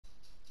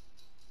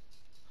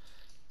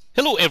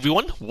Hello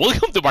everyone,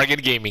 welcome to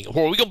Bargain Gaming,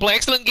 where we can play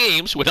excellent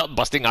games without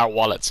busting our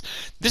wallets.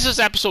 This is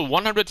episode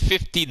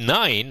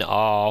 159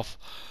 of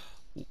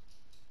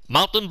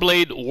Mountain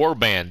Blade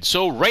Warband.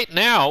 So right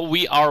now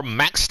we are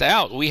maxed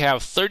out. We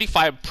have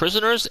 35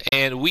 prisoners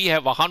and we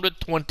have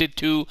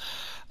 122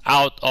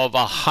 out of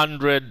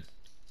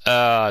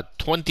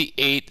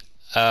 128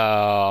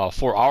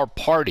 for our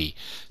party.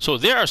 So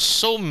there are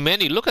so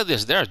many. Look at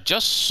this. There are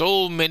just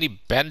so many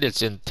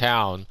bandits in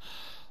town.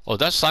 Oh,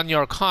 that's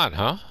Sanyar Khan,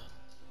 huh?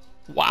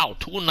 Wow,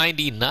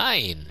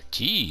 299.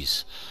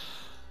 Jeez.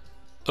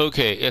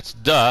 Okay, it's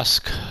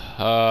dusk.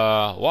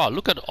 Wow,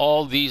 look at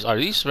all these. Are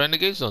these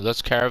renegades? No,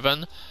 that's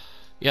caravan.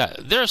 Yeah,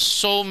 there are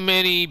so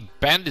many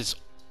bandits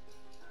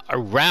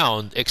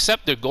around,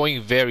 except they're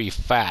going very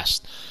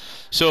fast.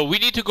 So we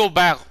need to go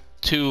back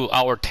to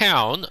our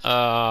town.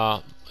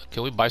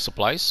 Can we buy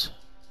supplies?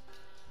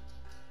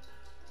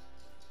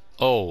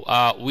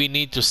 Oh, we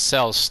need to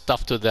sell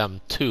stuff to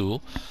them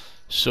too.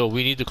 So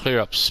we need to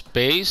clear up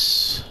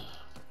space.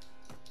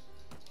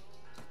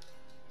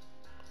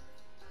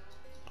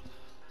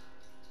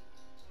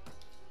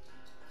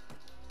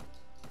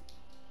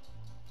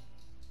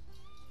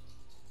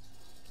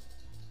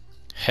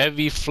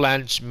 Heavy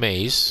flange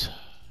mace.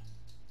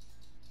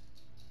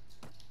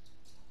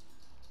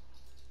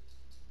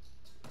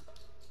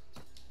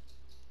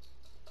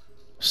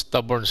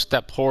 Stubborn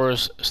steppe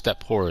horse,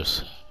 steppe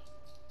horse.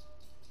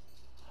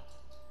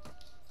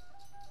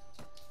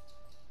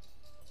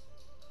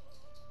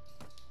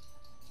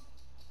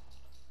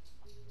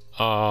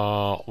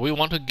 We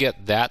want to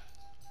get that.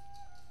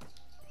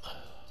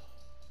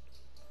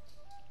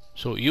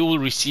 So you will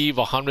receive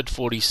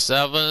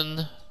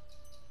 147.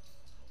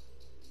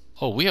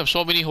 Oh, we have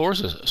so many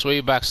horses.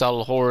 Sway back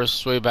saddle horse,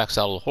 sway back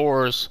saddle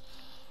horse.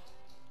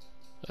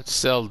 Let's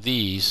sell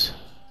these.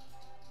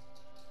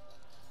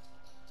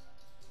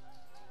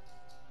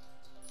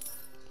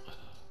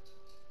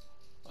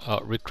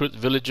 Recruit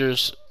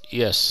villagers.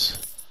 Yes.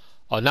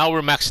 Oh, now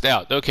we're maxed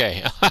out.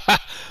 Okay.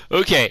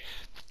 Okay.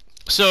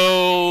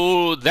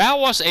 So that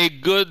was a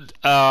good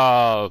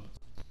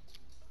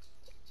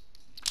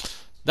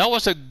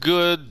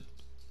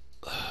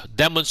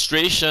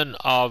demonstration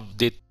of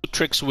the two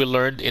tricks we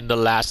learned in the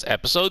last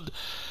episode.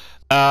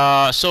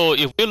 So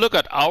if we look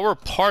at our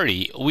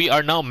party, we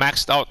are now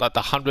maxed out at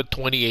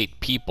 128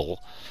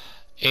 people,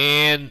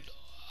 and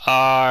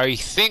I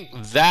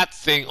think that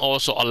thing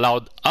also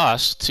allowed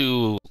us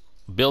to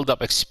build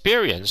up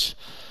experience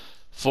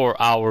for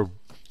our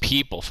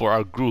people, for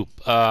our group.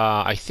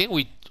 I think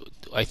we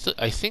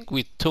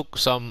took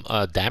some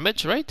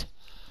damage, right?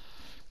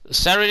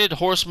 Serrated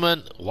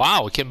horseman.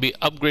 Wow, it can be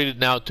upgraded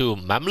now to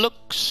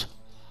Mamluks.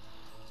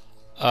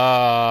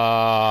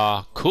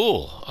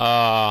 Cool.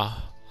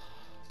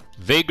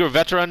 Vagar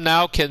veteran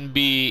now can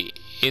be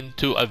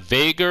into a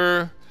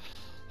Vagar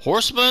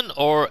horseman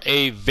or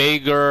a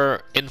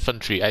Vagar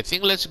infantry. I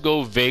think let's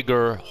go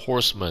Vagar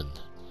horseman.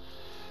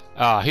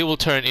 He will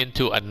turn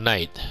into a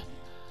knight.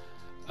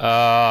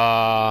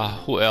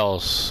 Who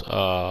else?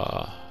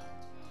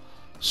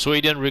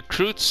 Sweden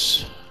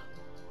recruits.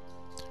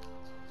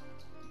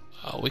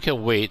 We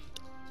can wait.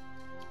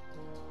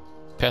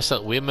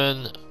 Peasant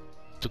women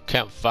to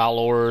camp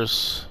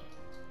followers.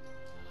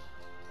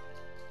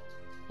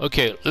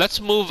 Okay, let's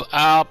move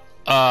up.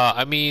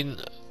 I mean,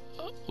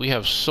 we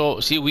have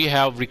we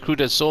have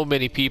recruited so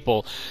many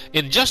people.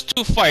 In just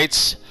 2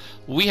 fights,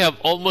 we have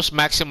almost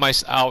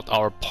maximized out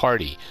our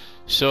party.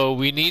 So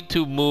we need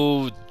to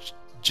move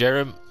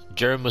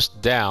Jeremus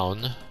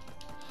down.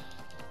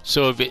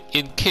 So if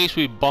in case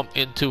we bump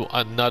into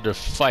another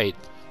fight,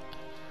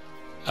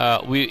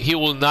 he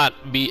will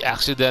not be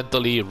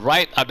accidentally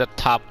right at the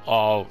top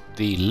of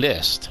the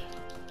list.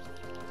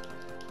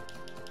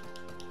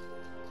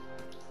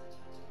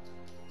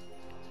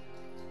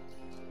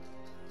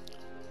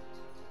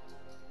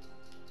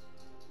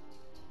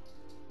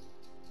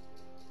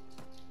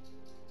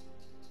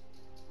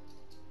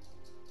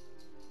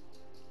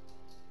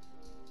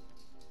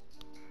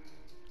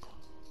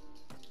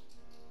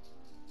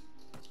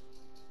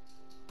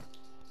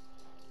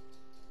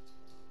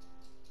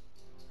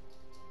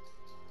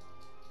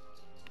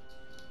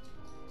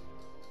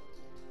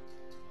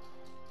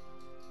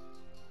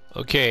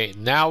 Okay,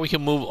 now we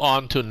can move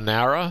on to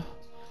Nara.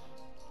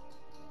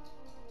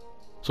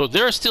 So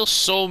there are still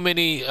so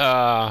many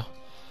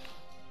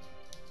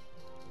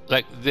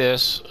like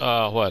this.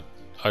 What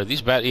are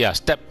these bad? Yeah,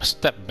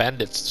 steppe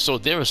bandits. So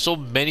there are so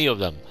many of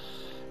them,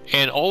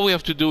 and all we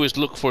have to do is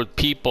look for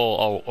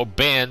people or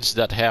bands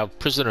that have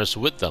prisoners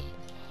with them.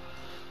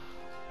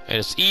 And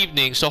it's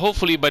evening, so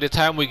hopefully by the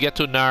time we get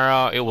to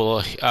Nara, it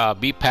will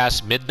be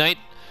past midnight.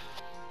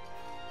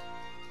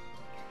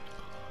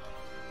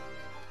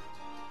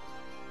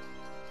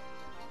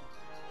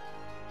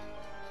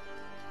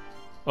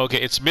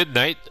 Okay, it's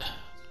midnight.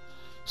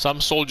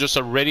 Some soldiers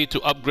are ready to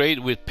upgrade.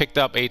 We picked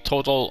up a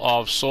total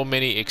of so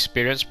many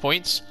experience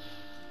points.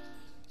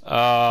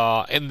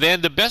 And then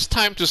the best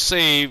time to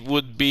save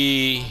would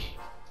be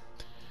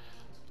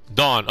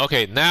dawn.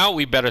 Okay, now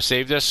we better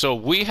save this. So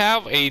we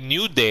have a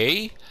new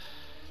day.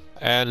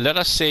 And let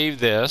us save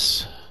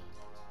this.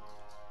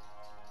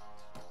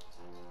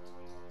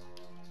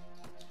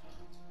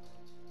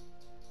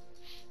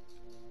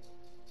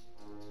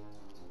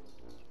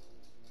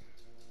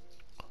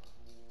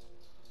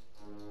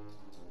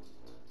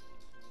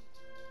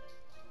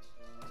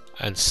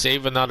 And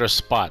save another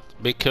spot,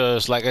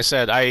 because like I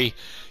said, I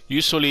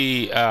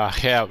usually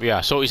have,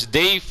 yeah, so it's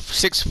day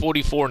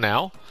 644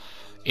 now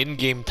in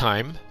game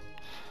time.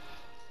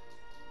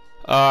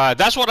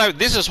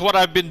 This is what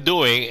I've been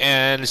doing,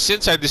 and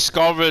since I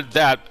discovered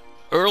that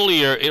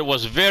earlier, it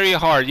was very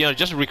hard, you know,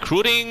 just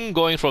recruiting,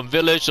 going from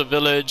village to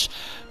village,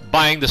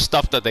 buying the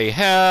stuff that they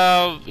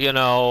have, you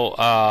know.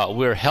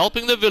 We're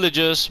helping the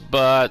villages,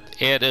 but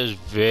it is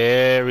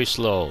very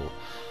slow.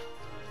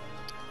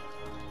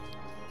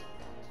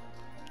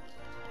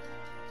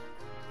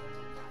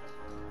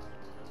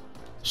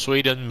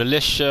 Sweden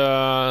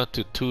militia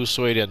to 2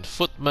 Sweden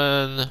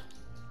footmen.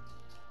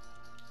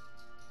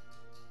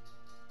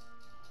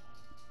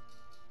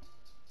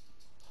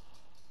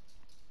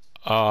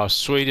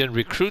 Sweden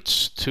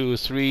recruits to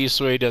 3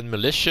 Sweden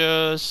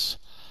militias.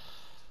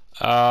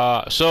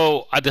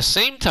 So at the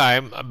same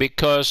time,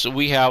 because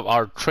we have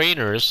our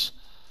trainers,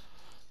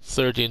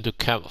 13 to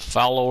camp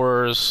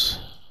followers.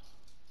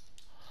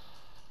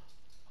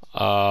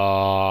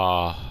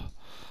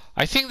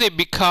 I think they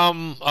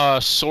become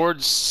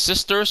sword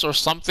sisters or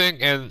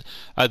something, and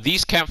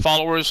these camp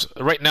followers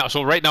right now.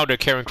 So right now they're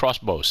carrying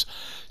crossbows,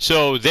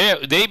 so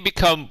they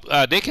become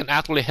they can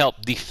actually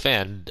help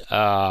defend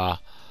our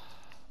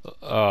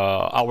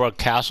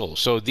castle.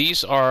 So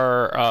these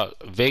are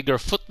Vagar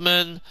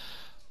footmen.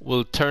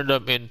 We'll turn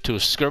them into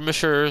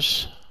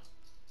skirmishers.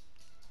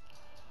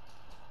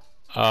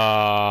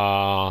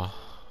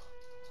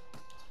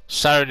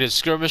 Saturday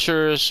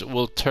skirmishers.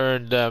 We'll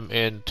turn them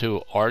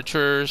into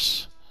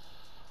archers.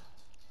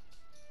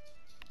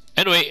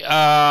 Anyway,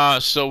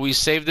 so we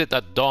saved it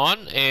at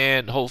dawn,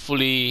 and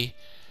hopefully,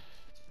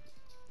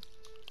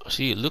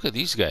 see, look at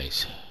these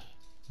guys,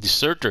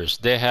 deserters.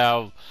 They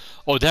have,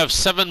 oh, they have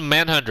 7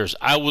 manhunters.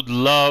 I would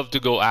love to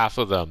go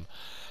after them.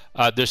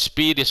 Their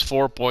speed is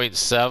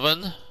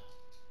 4.7.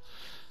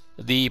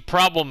 The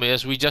problem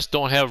is we just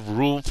don't have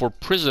room for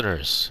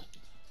prisoners.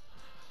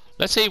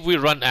 Let's say if we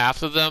run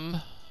after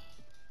them.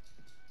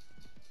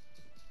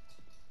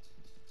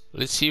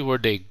 Let's see where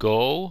they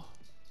go.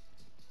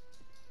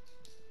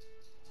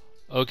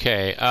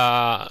 Okay,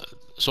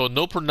 so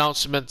no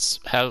pronouncements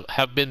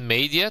have been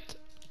made yet.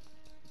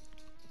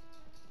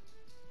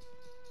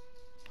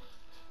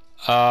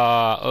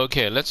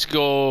 Okay, let's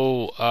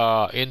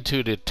go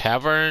into the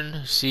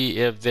tavern, see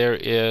if there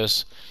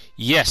is,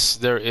 yes,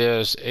 there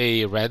is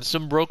a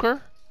ransom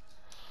broker.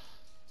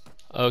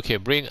 Okay,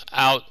 bring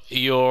out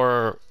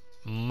your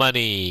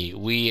money.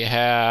 We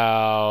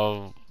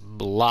have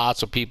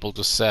lots of people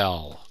to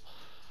sell.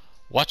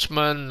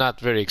 Watchman, not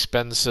very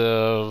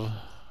expensive.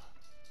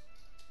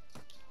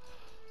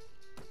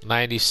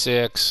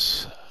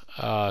 96.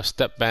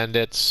 Steppe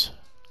bandits.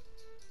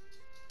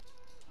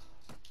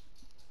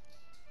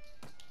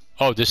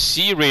 Oh, the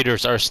sea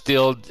raiders are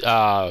still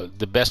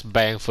the best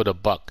bang for the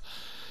buck.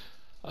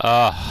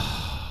 So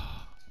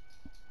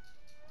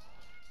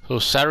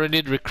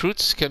Saranid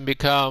recruits can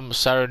become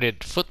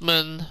Saranid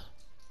footmen.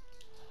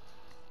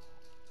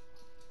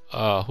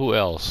 Who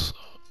else?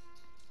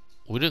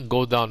 We didn't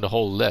go down the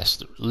whole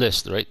list,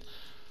 right?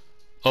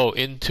 Oh,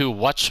 into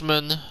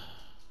watchmen.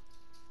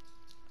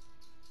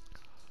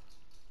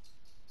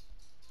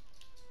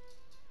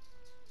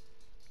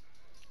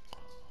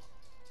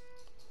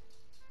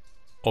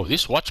 Oh,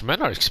 these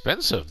watchmen are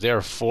expensive. They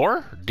are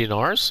 4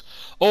 dinars.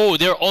 Oh,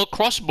 they're all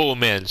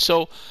crossbowmen.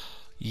 So,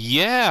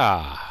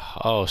 yeah.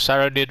 Oh,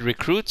 Saranid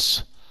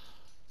recruits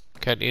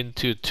can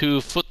into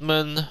 2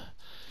 footmen.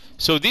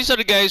 So these are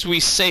the guys we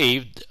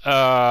saved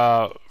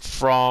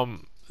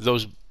from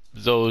those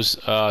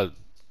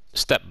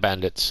steppe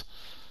bandits.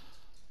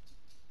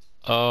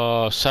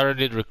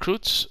 Saranid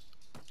recruits.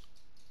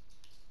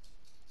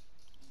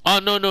 Oh,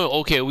 no.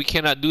 Okay, we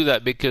cannot do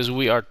that because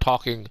we are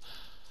talking.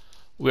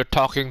 We're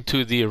talking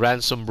to the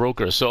ransom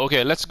broker. So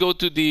okay, let's go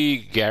to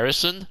the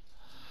garrison.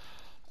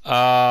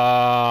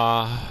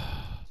 The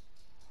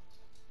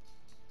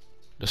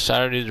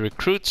Saranid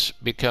recruits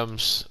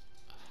becomes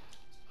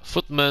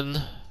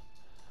footmen.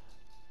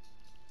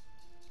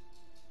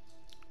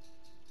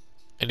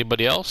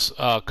 Anybody else?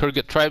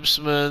 Kurgat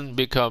tribesmen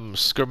become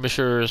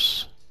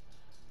skirmishers.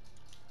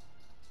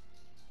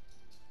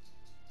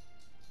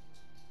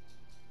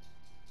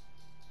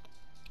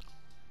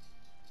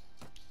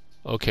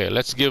 Okay,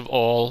 let's give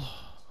all.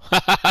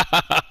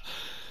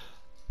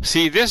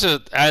 See, this is,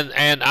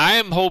 and I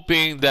am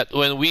hoping that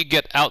when we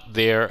get out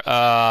there,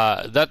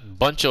 that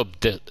bunch of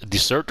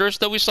deserters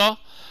that we saw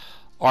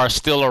are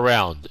still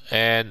around,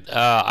 and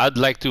I'd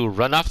like to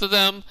run after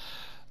them,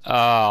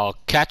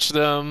 catch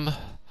them,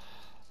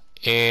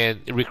 and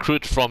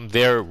recruit from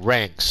their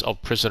ranks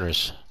of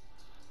prisoners.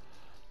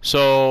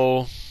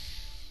 So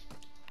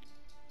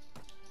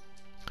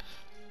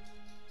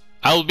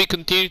I'll be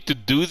continuing to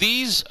do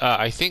these.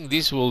 I think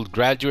these will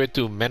graduate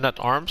to men at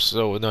arms.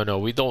 So no,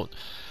 we don't.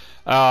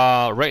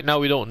 Right now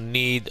we don't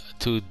need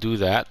to do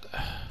that.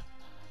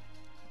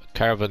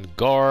 Caravan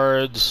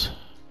guards.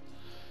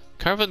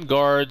 Caravan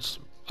guards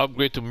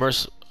upgrade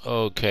to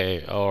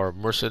okay, or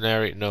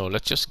mercenary. No,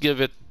 let's just give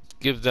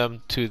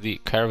them to the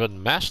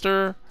caravan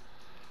master.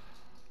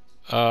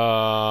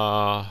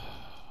 Yeah,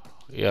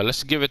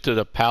 let's give it to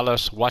the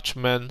palace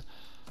watchman.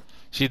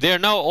 See, they're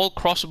now all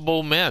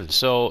crossbow men,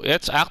 so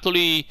it's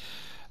actually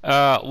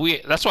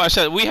that's why I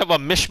said we have a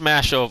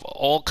mishmash of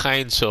all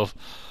kinds of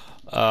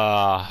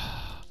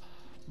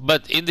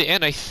but in the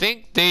end I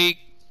think they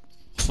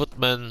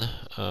footmen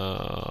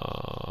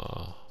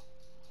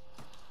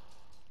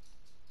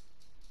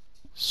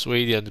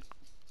Swadian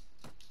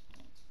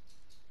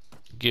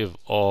give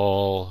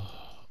all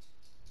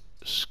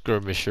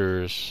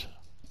skirmishers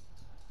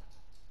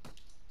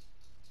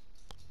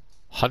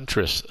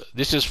huntress.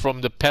 This is from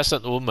the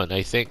peasant woman,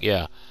 I think.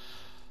 Yeah.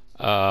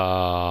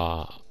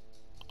 Jeremus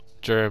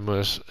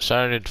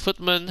Saranid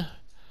footman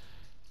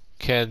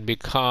can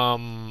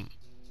become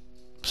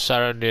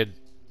Saranid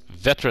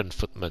veteran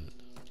footman.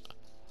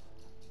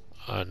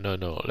 No.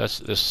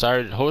 The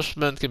Saranid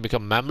horsemen can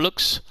become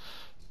Mamluks.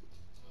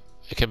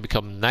 It can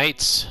become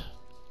knights,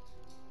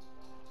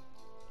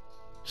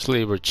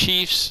 slaver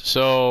chiefs.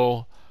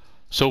 So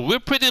we're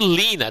pretty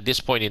lean at this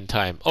point in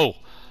time. Oh,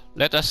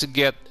 let us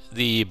get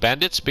the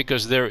bandits,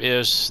 because there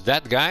is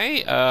that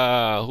guy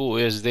who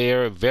is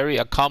their very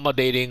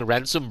accommodating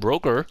ransom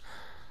broker.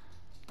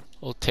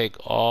 We'll take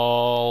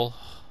all.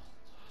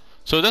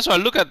 So that's why I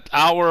look at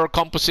our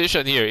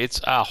composition here.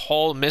 It's a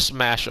whole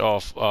mismatch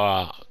of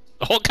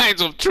all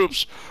kinds of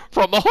troops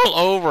from all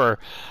over.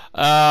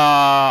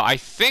 I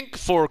think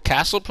for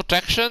castle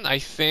protection,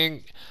 I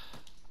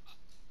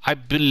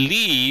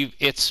believe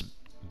it's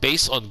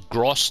based on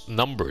gross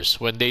numbers.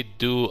 When they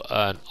do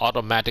an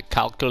automatic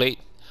calculate,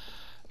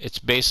 it's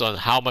based on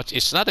how much.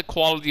 It's not the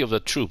quality of the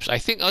troops. I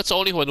think that's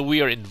only when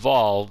we are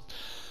involved.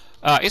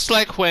 It's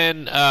like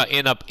when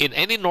in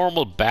any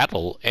normal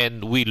battle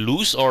and we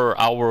lose or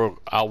our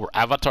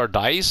avatar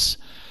dies,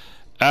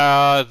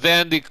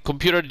 then the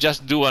computer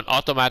just do an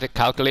automatic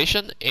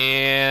calculation,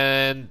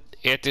 and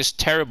it is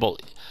terrible.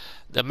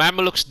 The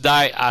Mamelukes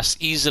die as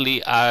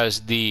easily as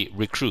the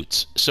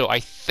recruits. So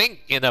I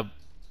think in a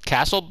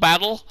castle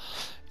battle,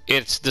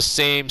 it's the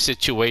same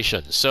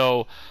situation.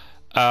 So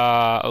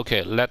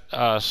okay, let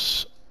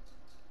us.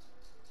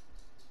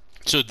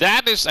 So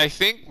that is, I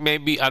think,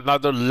 maybe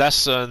another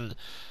lesson.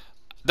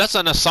 That's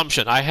an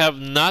assumption. I have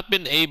not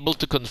been able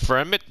to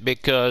confirm it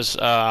because,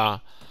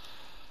 but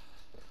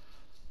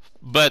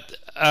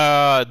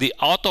the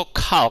auto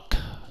calc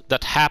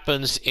that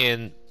happens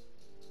in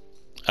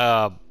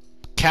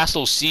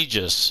castle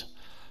sieges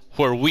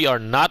where we are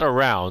not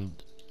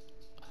around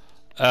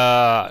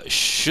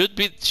should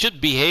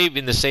behave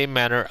in the same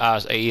manner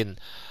as in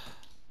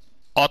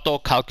auto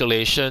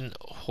calculation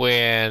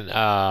when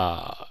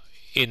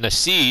in a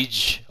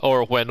siege,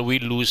 or when we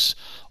lose,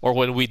 or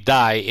when we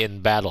die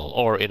in battle,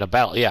 or in a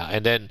battle. Yeah,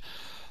 and then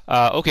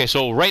okay,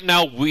 so right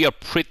now we are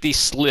pretty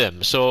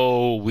slim,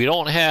 so we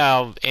don't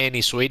have any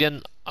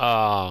Sweden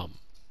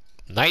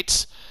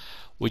knights.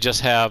 We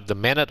just have the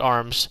men at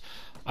arms.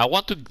 I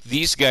want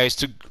these guys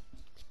to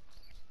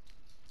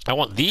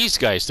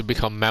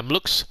become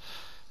Mamluks,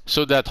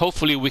 so that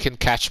hopefully we can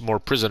catch more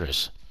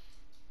prisoners.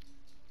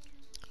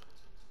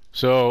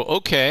 So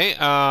okay,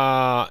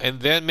 and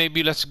then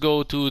maybe let's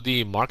go to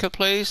the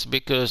marketplace,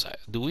 because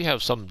do we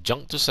have some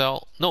junk to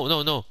sell?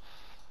 No.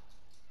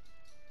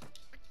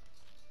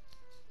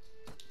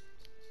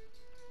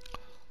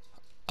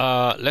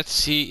 Let's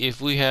see if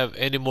we have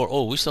any more.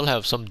 Oh, we still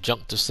have some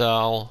junk to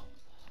sell.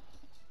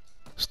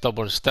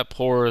 Stubborn steppe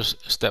horse.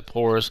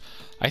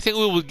 I think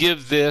we will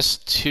give this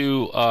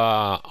to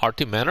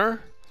Artimener.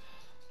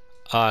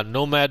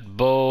 Nomad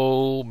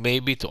bow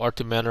maybe to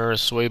Artimener.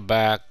 Sway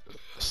back.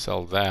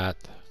 Sell that.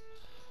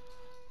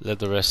 Let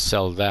the rest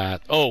sell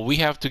that. Oh, we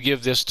have to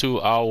give this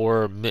to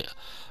our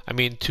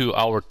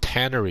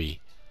tannery.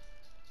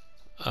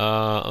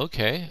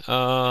 Okay.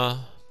 How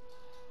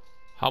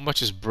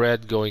much is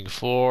bread going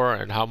for,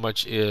 and how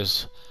much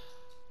is?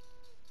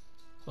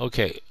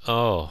 Okay.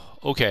 Oh,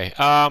 okay.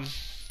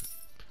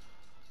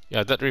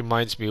 Yeah, that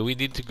reminds me. We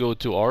need to go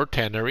to our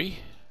tannery.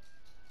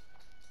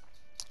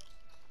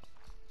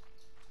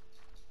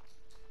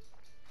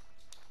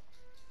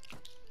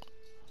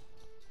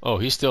 Oh,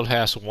 he still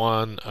has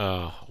one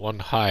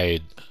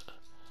hide.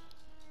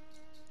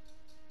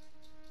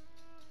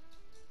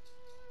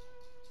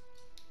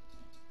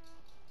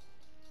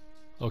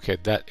 Okay,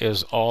 that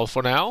is all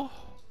for now.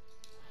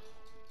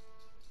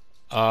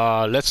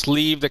 Let's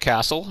leave the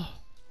castle,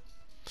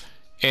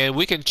 and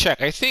we can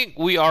check. I think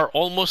we are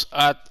almost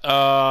at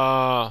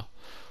wow,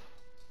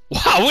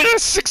 we're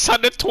at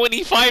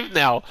 625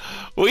 now.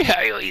 We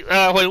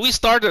when we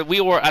started,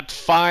 we were at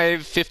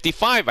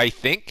 555, I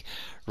think,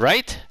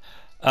 right?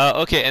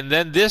 Okay, and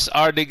then these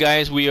are the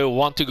guys we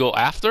want to go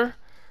after.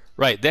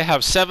 Right, they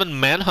have 7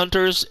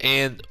 manhunters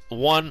and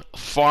 1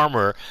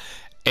 farmer.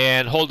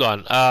 And hold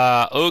on.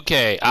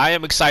 Okay, I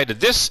am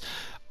excited.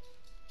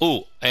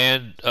 Oh,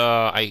 and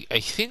I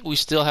think we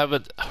still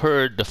haven't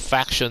heard the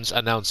factions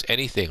announce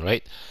anything,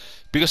 right?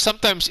 Because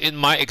sometimes in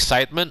my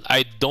excitement,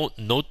 I don't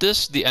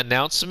notice the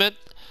announcement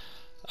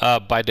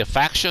by the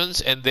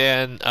factions, and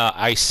then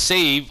I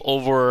save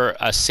over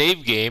a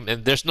save game,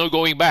 and there's no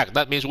going back.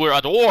 That means we're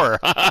at war.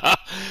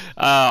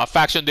 A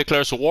faction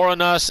declares war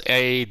on us.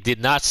 I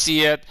did not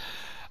see it,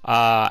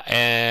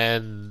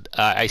 and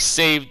I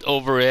saved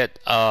over it,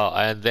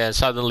 and then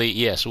suddenly,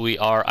 yes, we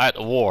are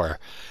at war.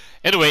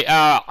 Anyway,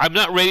 I'm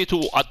not ready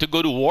to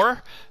go to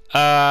war.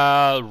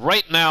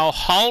 Right now,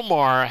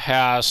 Halmar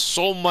has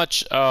so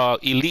much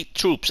elite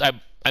troops.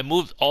 I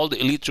moved all the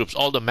elite troops,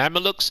 all the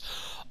Mamelukes,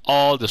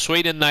 all the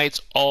Sweden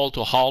Knights, all to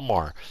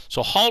Halmar.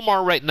 So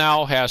Halmar right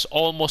now has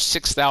almost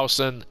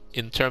 6,000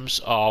 in terms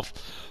of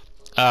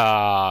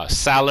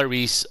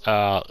salaries,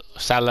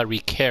 salary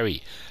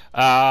carry,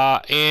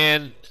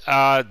 and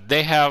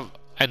they have.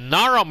 And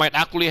Nara might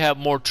actually have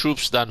more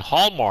troops than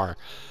Halmar.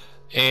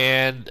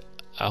 And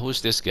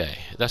who's this guy?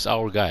 That's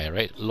our guy,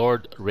 right?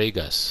 Lord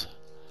Regas.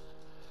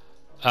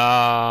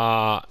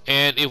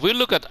 And if we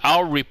look at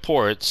our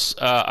reports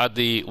at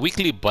the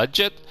weekly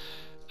budget,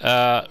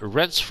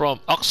 rents from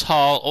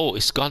Uxhall, oh,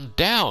 it's gone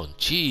down.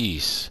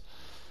 Jeez.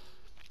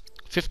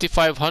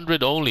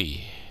 5,500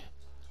 only.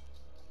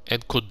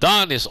 And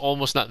Kudan is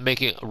almost not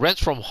making.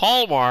 Rents from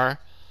Halmar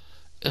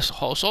is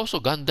also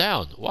gone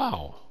down.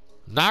 Wow.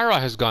 Nara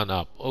has gone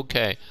up.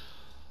 Okay.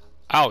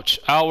 Ouch.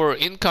 Our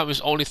income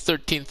is only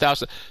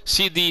 13,000.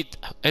 See,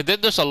 and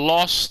then there's a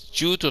loss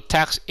due to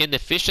tax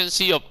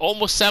inefficiency of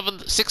almost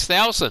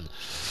 6,000.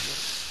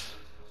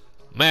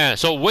 Man,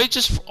 so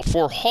wages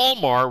for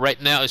Halmar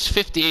right now is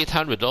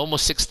 5,800,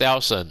 almost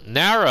 6,000.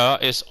 Nara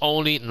is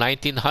only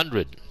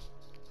 1,900.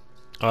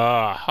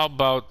 How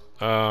about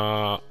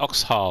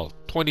Uxhall,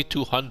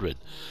 2,200.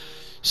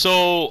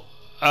 So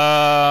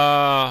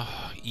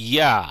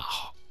yeah.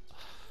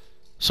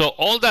 So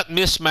all that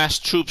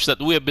mismatched troops that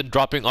we have been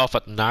dropping off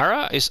at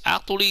Nara is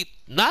actually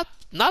not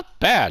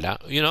bad.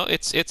 You know,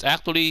 it's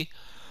actually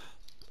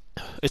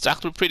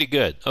pretty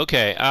good.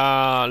 Okay,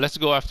 let's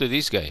go after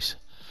these guys.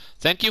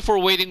 Thank you for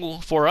waiting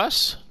for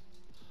us.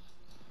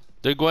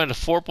 They're going to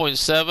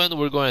 4.7.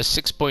 We're going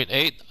to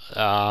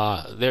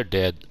 6.8. They're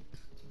dead.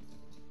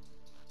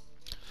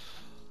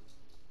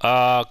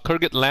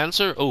 Kurgat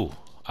Lancer. Oh,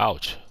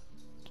 ouch.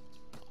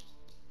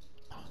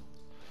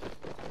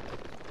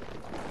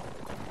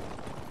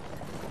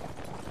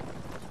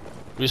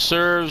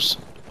 Reserves,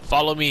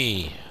 follow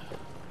me.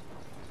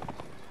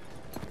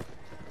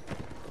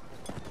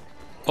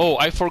 Oh,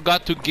 I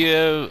forgot to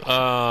give.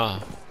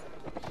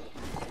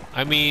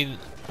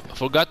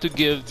 Forgot to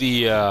give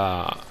the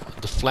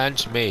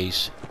flanged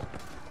mace.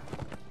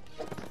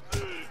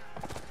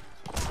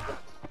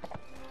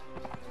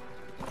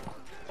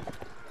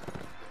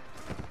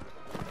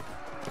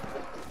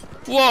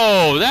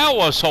 Whoa, that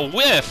was a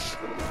whiff.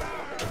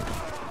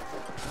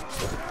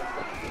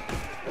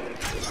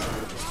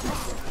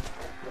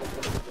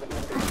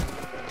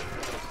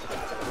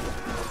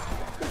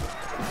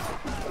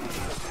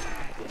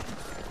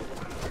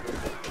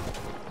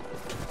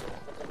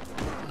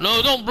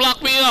 No, don't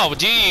block me off,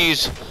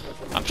 jeez.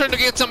 I'm trying to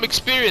get some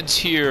experience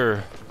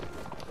here.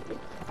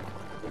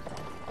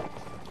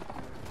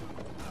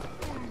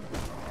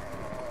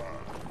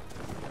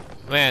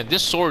 Man,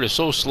 this sword is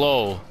so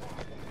slow.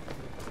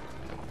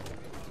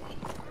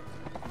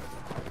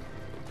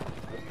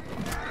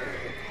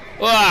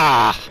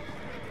 Ah!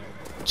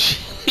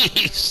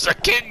 Jeez, I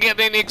can't get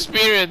any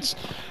experience.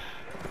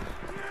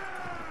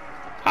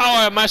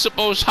 How are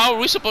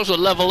we supposed to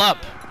level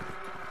up?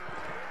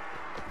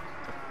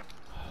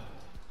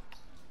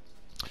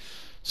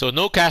 So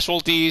no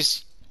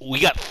casualties. We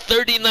got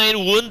 39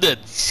 wounded.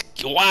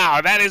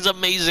 Wow, that is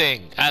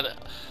amazing.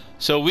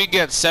 So we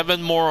get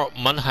 7 more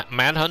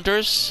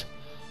manhunters,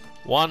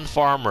 1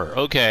 farmer.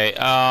 Okay,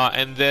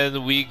 and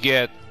then we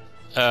get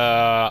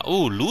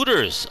ooh,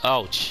 looters.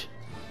 Ouch.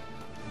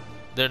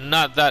 They're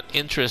not that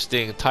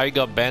interesting.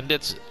 Taiga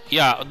bandits.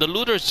 Yeah, the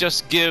looters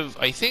just give.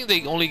 I think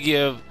they only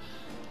give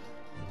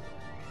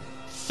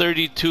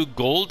 32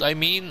 gold. I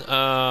mean,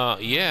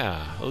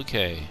 yeah.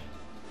 Okay.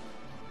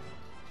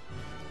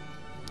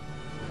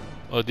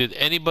 Oh, did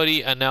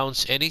anybody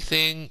announce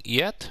anything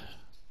yet?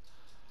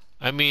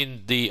 I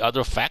mean, the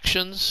other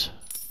factions?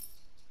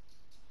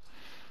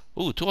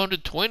 Ooh,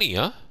 220,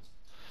 huh?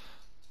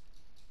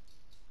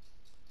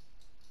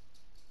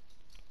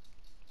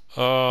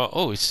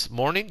 Oh, it's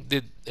morning.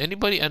 Did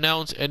anybody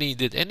announce any?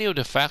 Did any of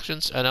the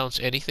factions announce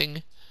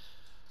anything?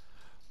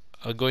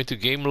 Going to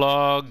game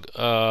log.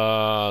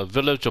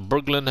 Village of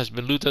Berglund has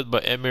been looted by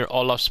Emir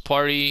Olaf's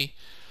party.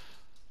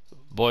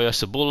 Boya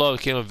Sabula,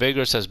 King of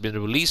Vegas, has been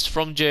released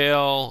from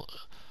jail.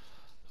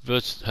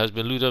 Village has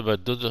been looted by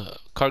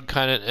Card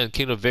Canon, and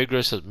King of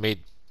Vegas has made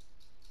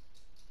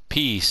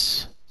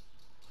peace.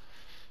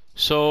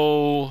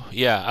 So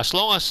yeah, as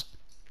long as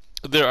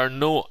there are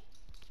no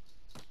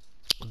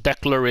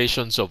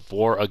declarations of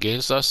war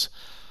against us,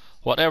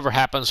 whatever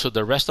happens to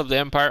the rest of the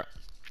empire,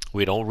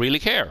 we don't really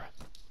care.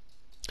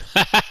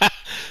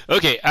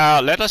 Okay,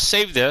 let us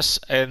save this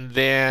and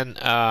then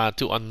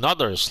to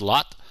another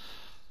slot.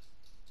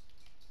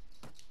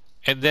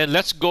 And then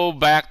let's go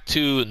back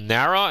to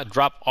Nara and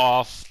drop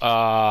off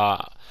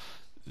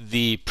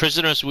the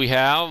prisoners we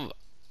have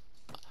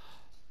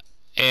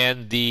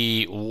and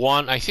the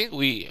one, I think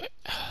we,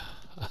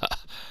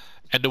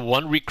 and the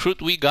one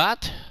recruit we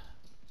got.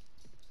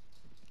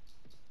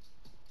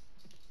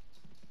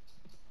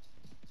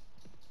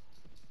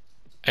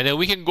 And then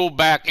we can go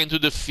back into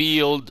the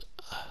field.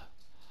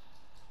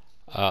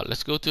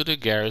 Let's go to the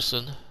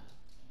garrison.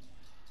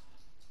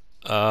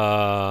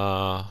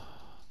 Yeah,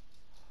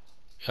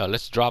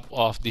 let's drop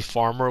off the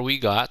farmer we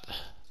got.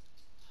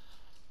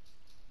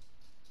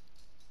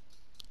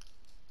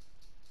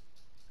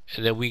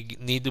 And then we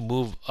need to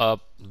move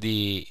up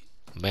the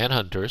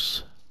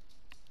manhunters.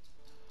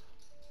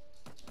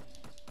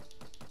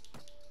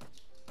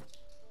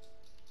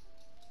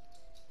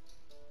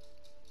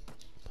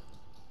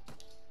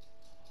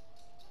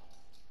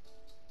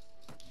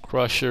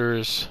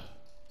 Crushers.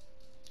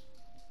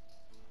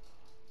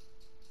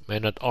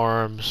 Men at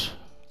arms.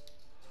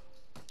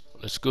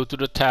 Let's go to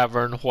the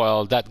tavern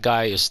while that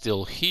guy is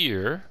still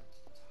here.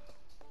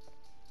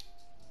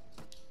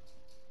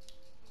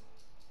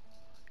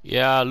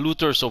 Yeah,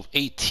 looters of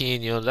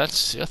 18, you know,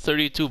 that's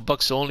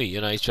 $32 only, you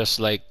know, it's just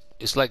like,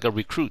 it's like a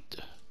recruit.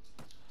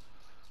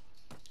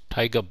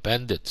 Taiga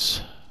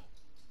Bandits.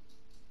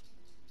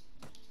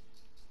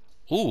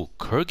 Ooh,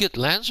 Kurgit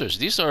Lancers,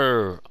 these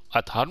are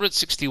at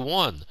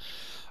 161.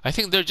 I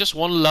think they're just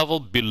one level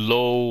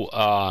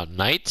below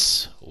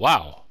Knights.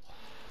 Wow.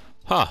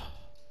 Huh.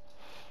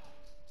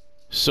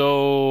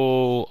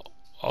 So,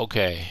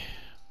 okay.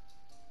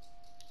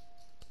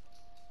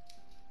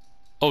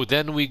 Oh,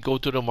 then we go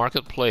to the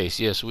marketplace.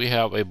 Yes, we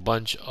have a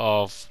bunch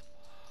of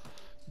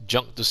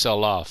junk to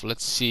sell off.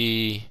 Let's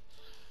see.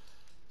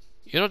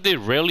 You know, they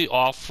rarely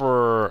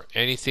offer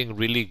anything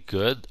really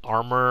good.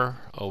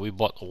 Armor. Oh, we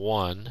bought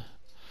one.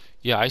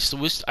 Yeah, I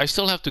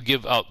still have to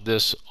give out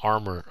this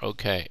armor.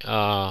 Okay.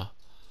 Hold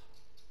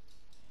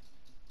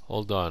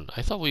on.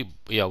 I thought we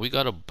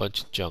got a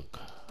bunch of junk.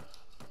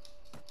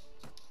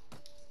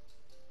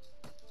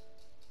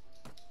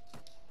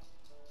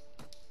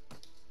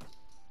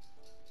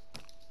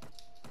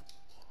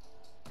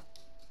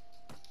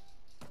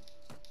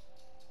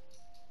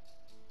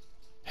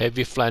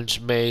 Heavy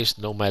flange mace,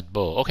 nomad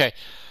bow. Okay.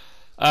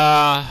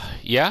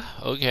 Yeah,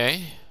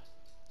 okay.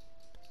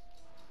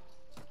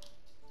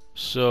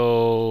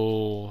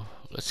 So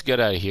let's get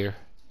out of here.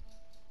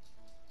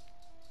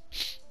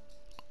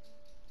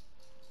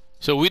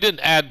 So we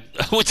didn't add,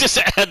 we just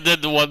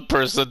added one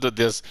person to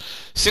this.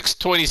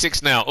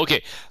 626 now.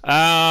 Okay.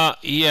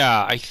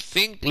 Yeah, I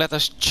think let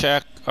us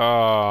check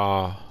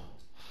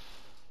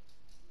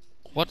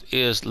what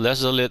is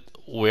Lesalit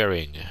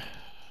wearing?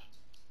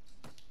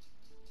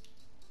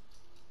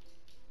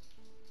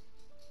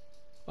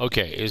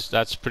 Okay,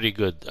 that's pretty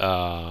good.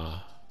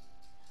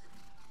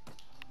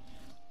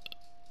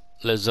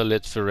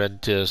 Lesalit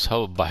Ferentis,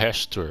 how about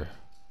Bahester?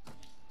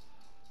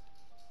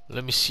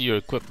 Let me see your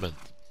equipment.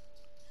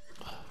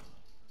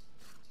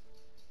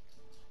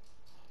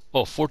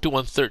 Oh,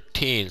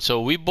 4113. So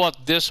we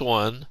bought this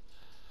one.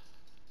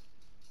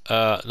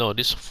 No,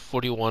 this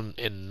 41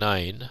 and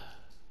 9.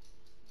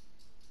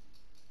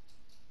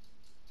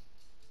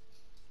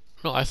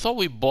 No, I thought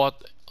we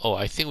bought. Oh,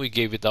 I think we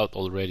gave it out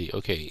already.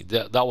 Okay,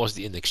 that was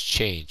the in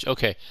exchange.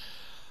 Okay.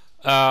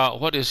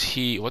 What is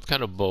he? What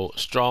kind of bow?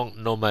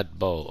 Strong nomad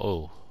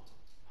bow.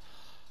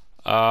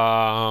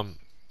 Oh.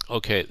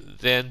 Okay,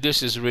 then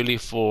this is really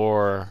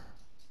for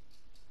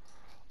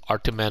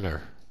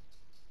Artimener.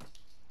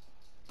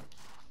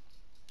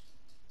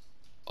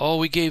 Oh,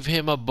 we gave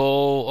him a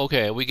bow.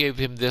 Okay, we gave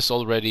him this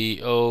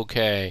already.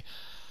 Okay.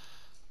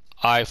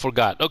 I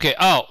forgot. Okay,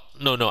 oh,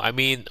 no, I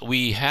mean,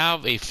 we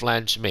have a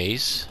flange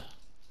mace.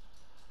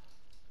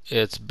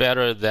 It's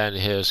better than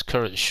his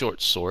current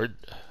short sword.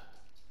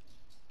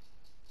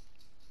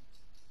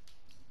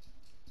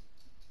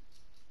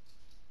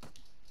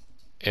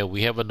 And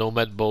we have a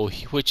nomad bow,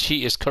 which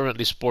he is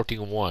currently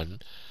sporting one.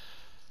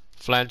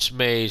 Flange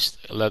mace,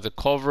 leather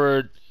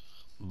covered,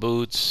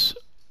 boots.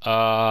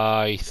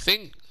 I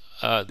think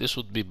this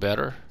would be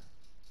better.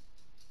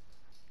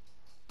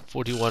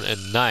 41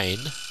 and 9.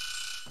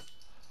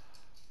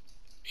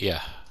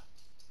 Yeah.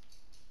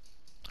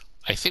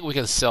 I think we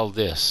can sell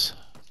this.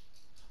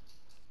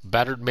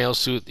 Battered mail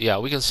suit. Yeah,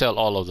 we can sell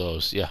all of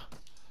those. Yeah.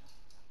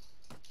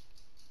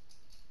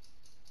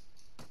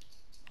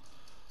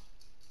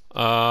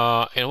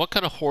 And what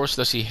kind of horse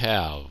does he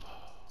have?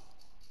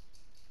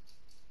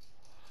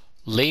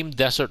 Lame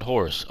desert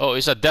horse. Oh,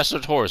 it's a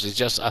desert horse. It's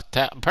just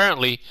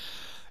apparently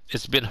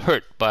it's been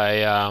hurt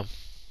by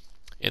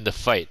in the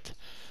fight.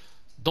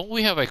 Don't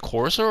we have a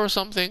courser or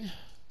something?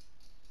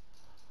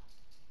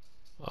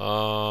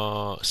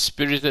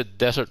 Spirited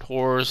desert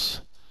horse.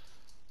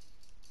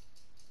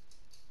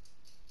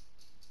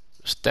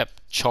 Steppe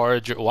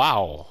charger.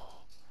 Wow.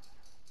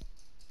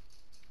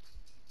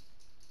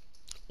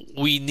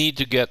 We need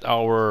to get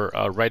our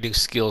riding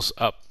skills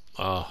up.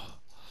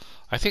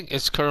 I think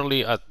it's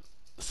currently at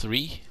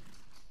 3.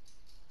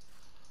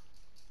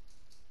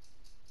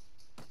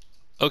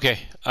 Okay.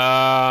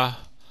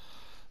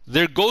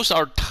 There goes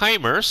our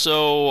timer,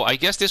 so I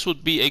guess this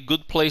would be a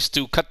good place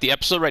to cut the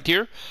episode right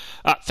here.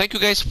 Thank you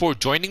guys for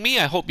joining me.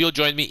 I hope you'll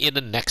join me in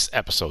the next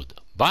episode.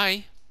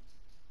 Bye.